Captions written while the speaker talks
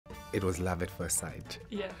It was love at first sight.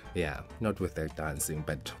 Yeah. Yeah, not with the dancing,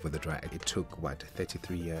 but with the drag. It took,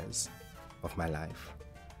 33 years of my life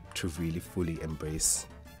to really fully embrace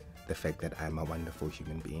the fact that I'm a wonderful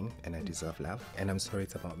human being and I deserve love. And I'm sorry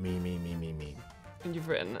it's about me. And you've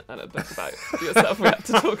written a book about yourself. We have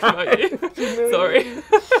to talk about you. Sorry.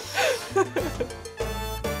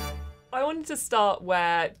 I wanted to start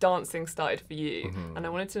where dancing started for you, and I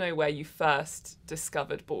wanted to know where you first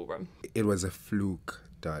discovered ballroom. It was a fluke,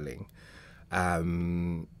 darling. How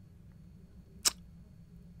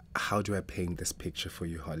do I paint this picture for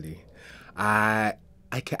you, Holly? I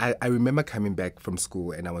remember coming back from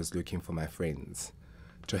school and I was looking for my friends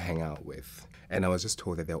to hang out with. And I was just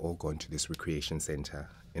told that they're all gone to this recreation center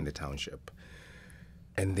in the township.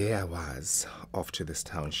 And there I was, off to this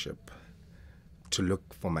township to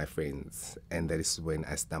look for my friends. And that is when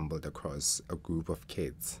I stumbled across a group of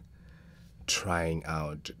kids trying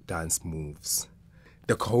out dance moves.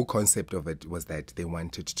 The whole concept of it was that they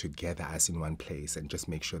wanted to gather us in one place and just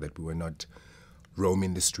make sure that we were not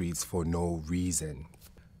roaming the streets for no reason.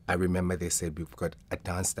 I remember they said, we've got a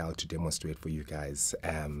dance style to demonstrate for you guys,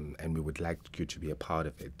 and we would like you to be a part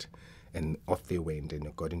of it. And off they went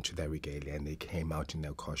and got into their regalia and they came out in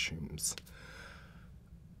their costumes.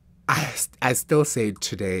 I still say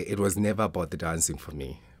today, it was never about the dancing for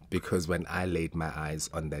me, because when I laid my eyes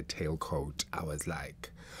on that tailcoat, I was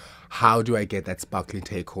like, how do I get that sparkling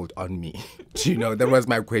tailcoat on me? Do you know, that was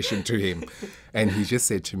my question to him. And he just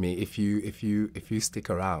said to me, if you stick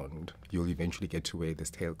around, you'll eventually get to wear this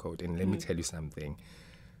tailcoat. And let me tell you something,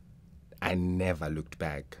 I never looked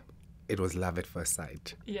back. It was love at first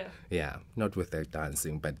sight. Yeah. Yeah, not with the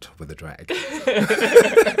dancing, but with the drag.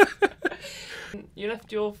 You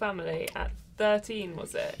left your family at 13,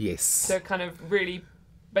 was it? Yes. To kind of really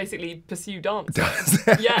basically pursue dance.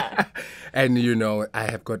 Yeah. And, you know, I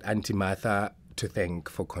have got Auntie Martha to thank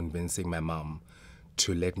for convincing my mom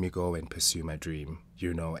to let me go and pursue my dream,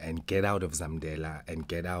 you know, and get out of Zamdela and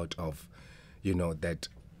get out of, you know, that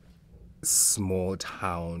small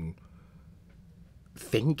town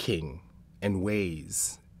thinking and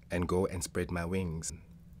ways and go and spread my wings.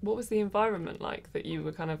 What was the environment like that you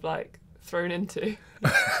were kind of like thrown into?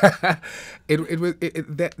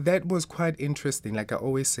 That was quite interesting. Like I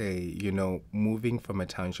always say, you know, moving from a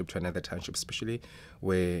township to another township, especially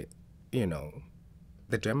where, you know,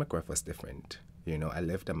 the demographic was different. You know, I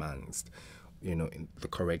lived amongst, you know, in the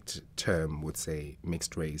correct term would say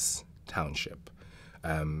mixed race township,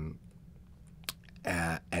 and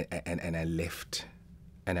I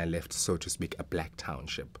left, so to speak, a black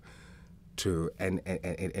township, and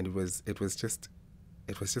it was just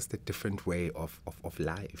a different way of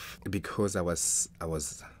life, because I was,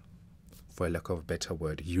 for lack of a better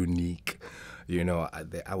word, unique. You know,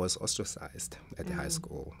 I was ostracized at the high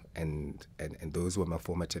school, and those were my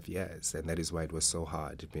formative years, and that is why it was so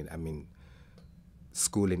hard. I mean,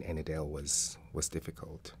 school in Annandale was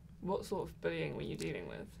difficult. What sort of bullying were you dealing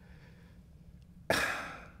with?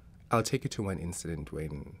 I'll take you to one incident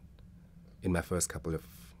when, in my first couple of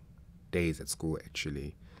days at school,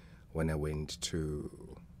 actually, when I went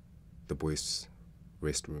to the boys'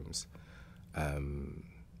 restrooms, and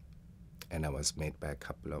I was met by a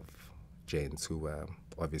couple of gents who were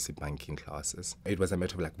obviously bunking classes. It was a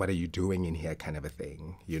matter of like, what are you doing in here kind of a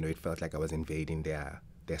thing. You know, it felt like I was invading their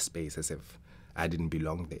space as if I didn't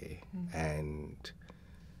belong there. And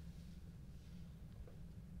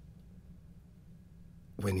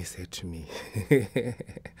when he said to me,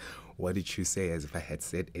 what did you say, as if I had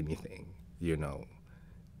said anything, you know,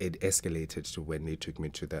 it escalated to when they took me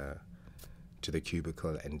to the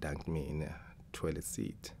cubicle and dunked me in a toilet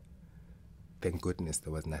seat. Thank goodness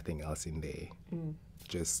there was nothing else in there.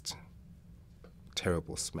 Just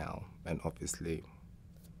terrible smell. And obviously,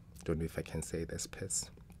 don't know if I can say this,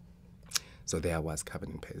 piss. So there I was covered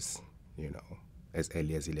in piss, you know, as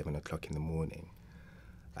early as 11 o'clock in the morning.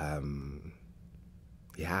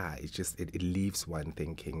 Yeah, it leaves one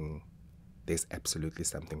thinking there's absolutely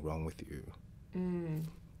something wrong with you. And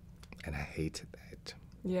I hated that.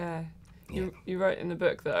 Yeah. You wrote in the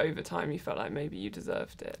book that over time you felt like maybe you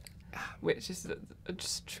deserved it, which is a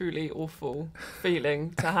just truly awful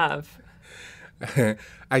feeling to have.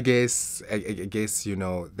 I guess, you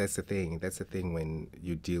know, that's the thing. That's the thing when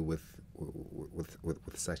you deal with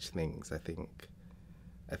such things. I think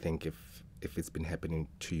if it's been happening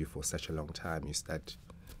to you for such a long time, you start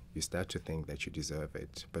to think that you deserve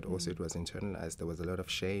it. But also it was internalized. There was a lot of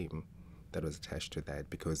shame that was attached to that,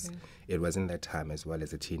 because it was in that time as well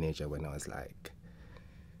as a teenager when I was like,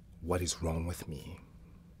 what is wrong with me?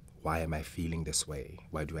 Why am I feeling this way?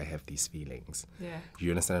 Why do I have these feelings? Yeah.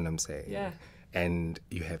 You understand what I'm saying? Yeah. and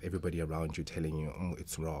you have everybody around you telling you, oh,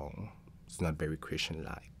 it's wrong. It's not very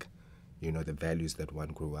Christian-like. You know, the values that one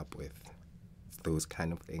grew up with. It's those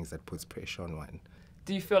kind of things that puts pressure on one.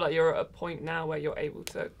 Do you feel like you're at a point now where you're able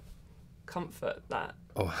to comfort that?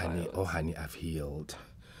 Oh, honey, I've healed.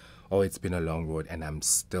 Oh, it's been a long road, and I'm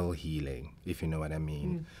still healing, if you know what I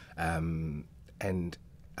mean. And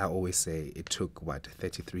I always say it took,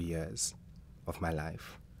 33 years of my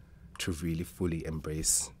life to really fully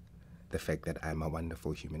embrace the fact that I'm a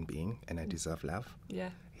wonderful human being and I deserve love. Yeah.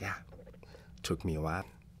 Yeah. Took me a while.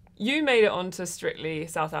 You made it onto Strictly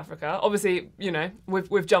South Africa. Obviously, you know,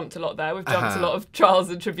 we've jumped a lot there. We've jumped a lot of trials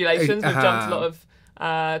and tribulations. We've jumped a lot of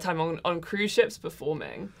time on cruise ships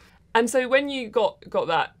performing. And so when you got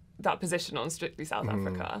that position on Strictly South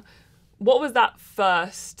Africa, what was that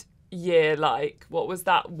first year like? What was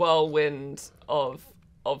that whirlwind of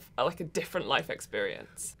like a different life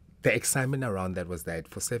experience? The excitement around that was that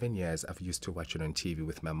for 7 years, I've used to watch it on TV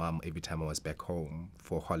with my mom every time I was back home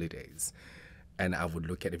for holidays. And I would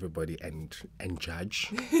look at everybody and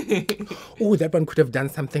judge. Oh, that one could have done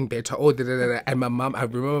something better. Oh, da, da, da, da. And my mom, I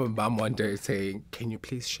remember my mom one day saying, can you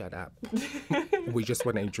please shut up? We just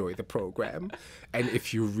want to enjoy the program. And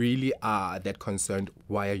if you really are that concerned,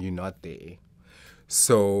 why are you not there?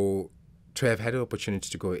 So to have had the opportunity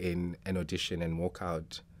to go in and audition and walk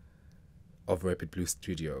out of Rapid Blue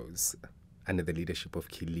Studios under the leadership of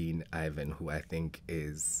Killeen Ivan, who I think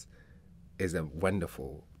is a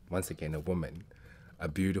wonderful, once again, a woman, a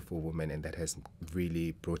beautiful woman, and that has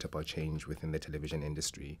really brought about change within the television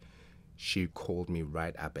industry. She called me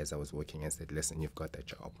right up as I was working and said, listen, you've got that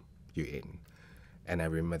job, you're in. And I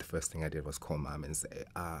remember the first thing I did was call mom and say,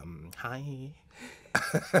 hi.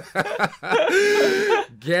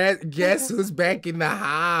 guess who's back in the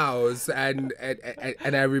house? And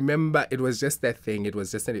I remember it was just that thing. It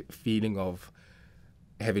was just a feeling of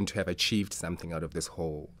having to have achieved something out of this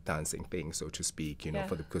whole dancing thing, so to speak, you know,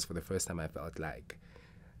 because for the first time I felt like,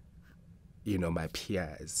 you know, my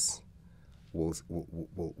peers will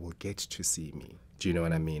get to see me. Do you know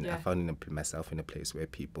what I mean? I found myself in a place where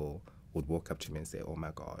people would walk up to me and say, oh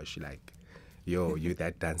my gosh, like, yo, you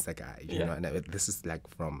that dancer guy, you know? And this is like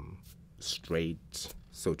from straight,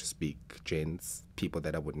 so to speak, gents, people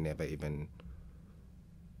that I would never even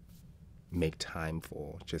make time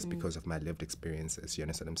for just because of my lived experiences, you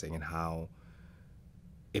understand what I'm saying? And how,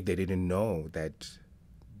 if they didn't know that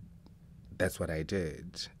that's what I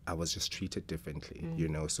did, I was just treated differently, you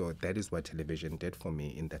know? So that is what television did for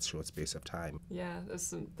me in that short space of time. Yeah,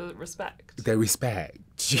 there's the respect. The respect,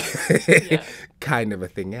 kind of a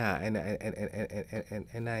thing, yeah. And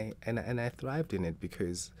I thrived in it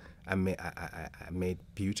because I made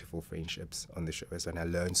beautiful friendships on the shows, and I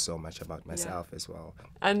learned so much about myself as well.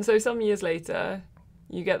 And so some years later,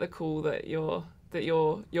 you get the call that you're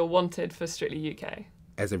wanted for Strictly UK.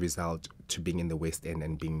 As a result to being in the West End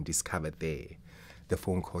and being discovered there, the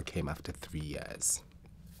phone call came after 3 years.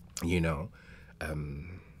 You know,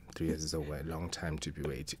 3 years is a long time to be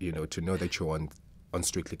waiting. You know, to know that you're on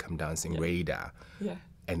Strictly Come Dancing radar,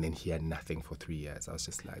 and then hear nothing for 3 years. I was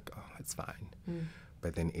just like, oh, it's fine.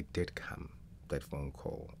 But then it did come, that phone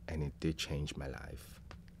call, and it did change my life.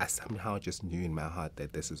 I somehow just knew in my heart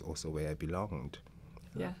that this is also where I belonged.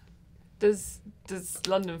 Yeah. Does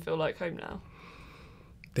London feel like home now?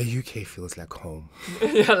 The UK feels like home.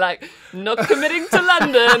 You're like, not committing to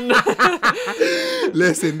London.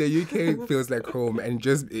 Listen, the UK feels like home, and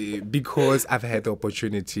just because I've had the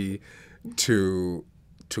opportunity to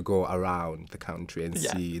go around the country and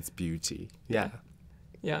see its beauty. Yeah.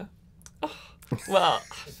 Oh, well,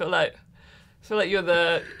 I feel like you're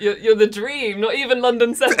the dream, not even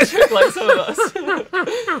London centric like some of us.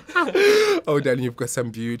 Oh, then you've got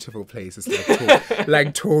some beautiful places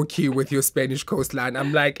like Turkey with your Spanish coastline.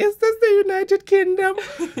 I'm like, is this the United Kingdom?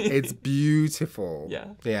 It's beautiful.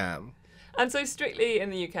 Yeah. And so Strictly in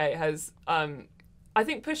the UK has, I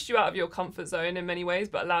think, pushed you out of your comfort zone in many ways,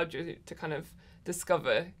 but allowed you to kind of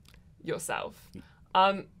discover yourself.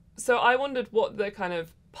 So I wondered what the kind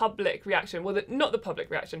of public reaction, well, not the public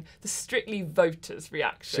reaction, the Strictly voters'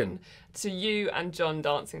 reaction to you and John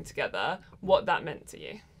dancing together, what that meant to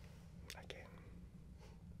you. Okay.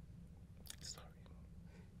 Sorry.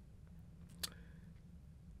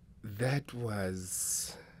 That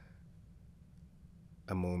was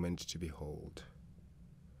a moment to behold.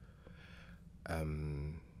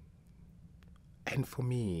 And for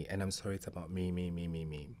me, and I'm sorry, it's about me.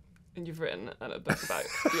 And you've written a book about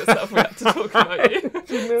yourself. We have to talk about you.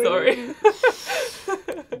 Sorry.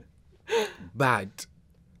 But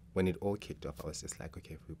when it all kicked off, I was just like,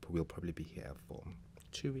 okay, we'll probably be here for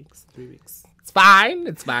 2 weeks, 3 weeks. It's fine.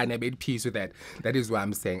 It's fine. I made peace with that. That is why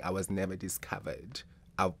I'm saying I was never discovered.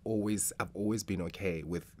 I've always been okay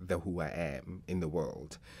with who I am in the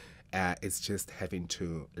world. It's just having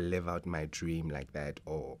to live out my dream like that,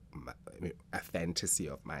 or a fantasy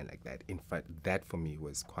of mine like that. In fact, that for me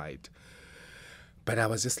was quite. But I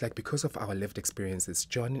was just like, because of our lived experiences,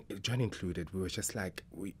 John included, we were just like,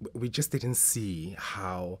 we just didn't see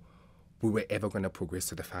how we were ever going to progress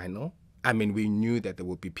to the final. I mean, we knew that there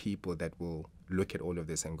would be people that will look at all of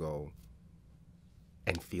this and go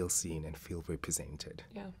and feel seen and feel represented.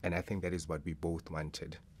 Yeah. And I think that is what we both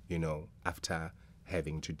wanted, after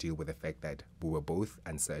having to deal with the fact that we were both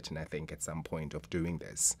uncertain, I think, at some point of doing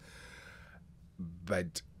this.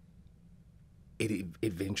 But it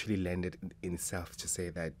eventually landed in itself to say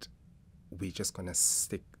that we're just going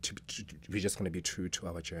to we're just going to be true to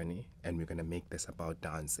our journey, and we're going to make this about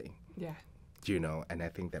dancing. Yeah. And I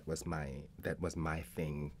think that was my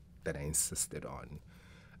thing that I insisted on.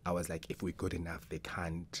 I was like, if we're good enough, they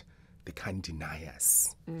can't deny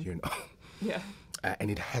us, Yeah.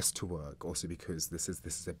 And it has to work also, because this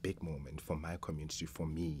is a big moment for my community, for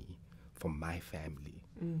me, for my family,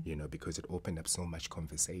 because it opened up so much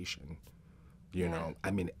conversation.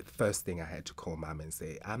 I mean, first thing I had to call mom and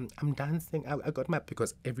say, I'm dancing. I got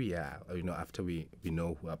because every year, after we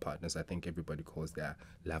know who our partners, I think everybody calls their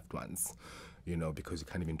loved ones, because you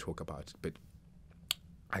can't even talk about it. But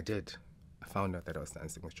I did. I found out that I was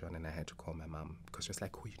dancing with John, and I had to call my mom, because she was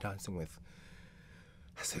like, who are you dancing with?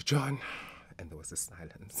 I said, John. And there was a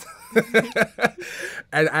silence.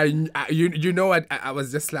 And I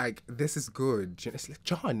was just like, this is good. It's like,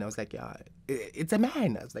 John. I was like, yeah, it's a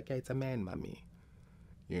man. I was like, yeah, it's a man, mommy.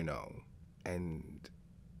 And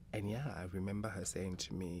yeah, I remember her saying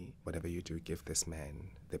to me, whatever you do, give this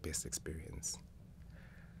man the best experience.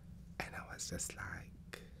 And I was just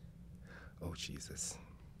like, oh, Jesus.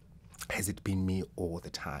 Has it been me all the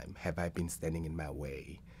time? Have I been standing in my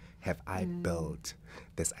way? Have I built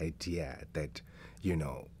this idea that,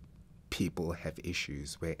 people have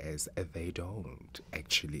issues, whereas they don't?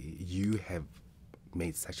 Actually, you have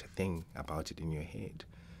made such a thing about it in your head.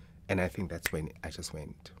 And I think that's when I just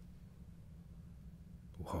went,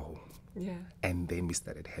 whoa. Yeah. And then we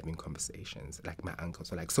started having conversations. Like, my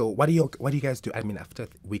uncles were like, so what do you guys do? I mean, after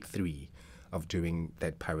week 3 of doing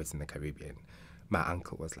that Pirates in the Caribbean, my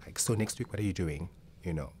uncle was like, so next week, what are you doing?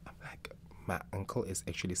 I'm like, my uncle is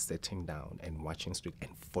actually sitting down and watching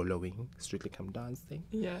and following Strictly Come Dancing.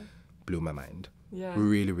 Yeah. Blew my mind. Yeah.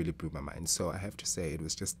 Really, really blew my mind. So I have to say, it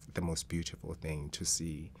was just the most beautiful thing to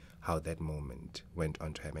see how that moment went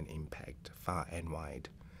on to have an impact far and wide.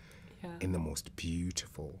 Yeah. In the most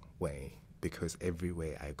beautiful way. Because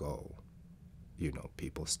everywhere I go,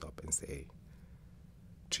 people stop and say,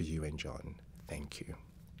 to you and John, thank you.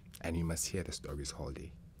 And you must hear the stories,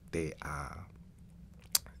 Holly. They're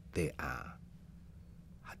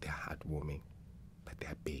heartwarming, but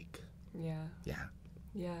they're big. Yeah. Yeah.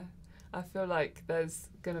 Yeah. I feel like there's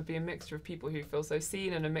going to be a mixture of people who feel so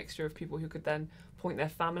seen, and a mixture of people who could then point their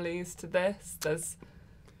families to this.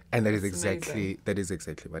 And that is exactly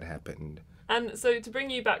what happened. And so, to bring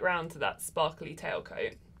you back round to that sparkly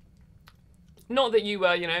tailcoat, not that you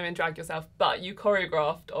were, in drag yourself, but you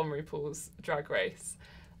choreographed on RuPaul's Drag Race.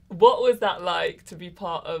 What was that like to be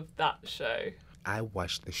part of that show? I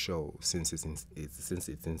watched the show since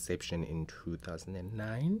its inception in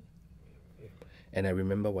 2009. And I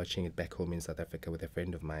remember watching it back home in South Africa with a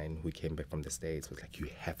friend of mine who came back from the States. Was like, you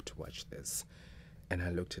have to watch this. And I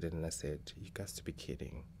looked at it and I said, you guys to be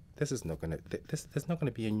kidding. This is not gonna. There's not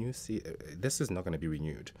gonna be a new this is not gonna be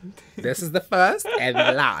renewed. This is the first and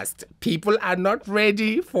the last. People are not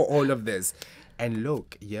ready for all of this. And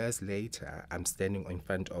look, years later, I'm standing in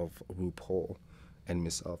front of RuPaul and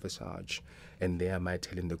Miss Visage, and there am I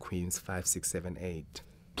telling the queens 5, 6, 7, 8.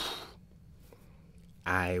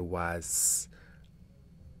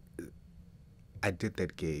 I did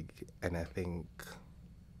that gig, and I think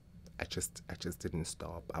I just didn't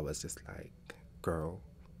stop. I was just like, girl,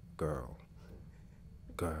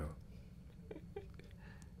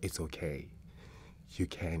 it's okay. You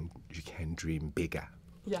can dream bigger.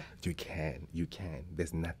 Yeah. You can.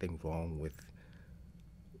 There's nothing wrong with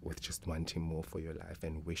just wanting more for your life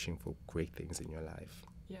and wishing for great things in your life.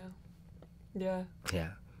 Yeah.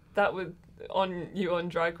 That was on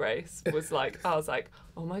Drag Race was like, I was like,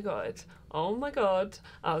 oh my god.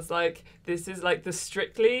 I was like, this is like the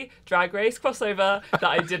Strictly Drag Race crossover that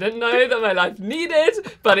I didn't know that my life needed,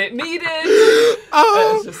 but it needed.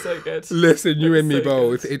 Oh, it's just so good. Listen, you and me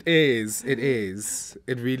both. Good. It is.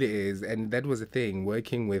 It really is. And that was the thing,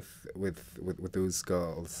 working with those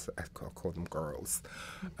girls. I call them girls.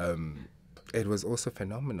 It was also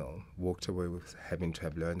phenomenal. Walked away with having to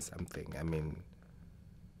have learned something. I mean,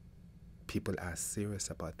 people are serious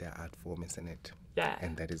about their art form, isn't it? Yeah.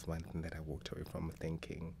 And that is one thing that I walked away from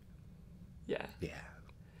thinking. Yeah. Yeah.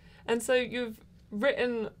 And so you've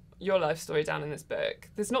written your life story down in this book.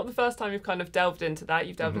 This is not the first time you've kind of delved into that.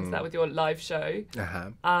 You've delved into that with your live show.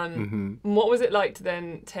 What was it like to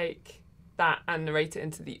then take that and narrate it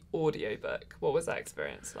into the audiobook? What was that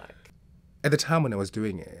experience like? At the time when I was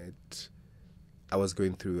doing it, I was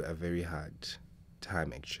going through a very hard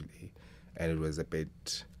time, actually. And it was a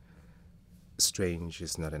bit strange,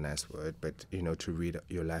 is not a nice word, but, you know, to read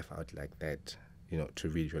your life out like that, you know, to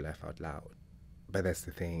read your life out loud. But that's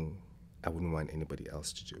the thing. I wouldn't want anybody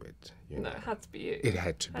else to do it. You know? No, it had to be you. It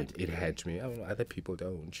had to be. It had to be. I don't know, other people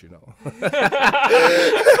don't, you know.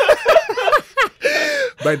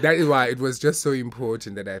 But that is why it was just so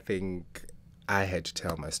important that I think I had to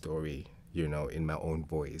tell my story, you know, in my own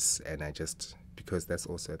voice. And I just, because that's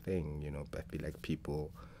also a thing, you know, I feel like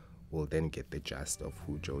people will then get the gist of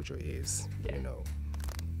who Jojo is, you know.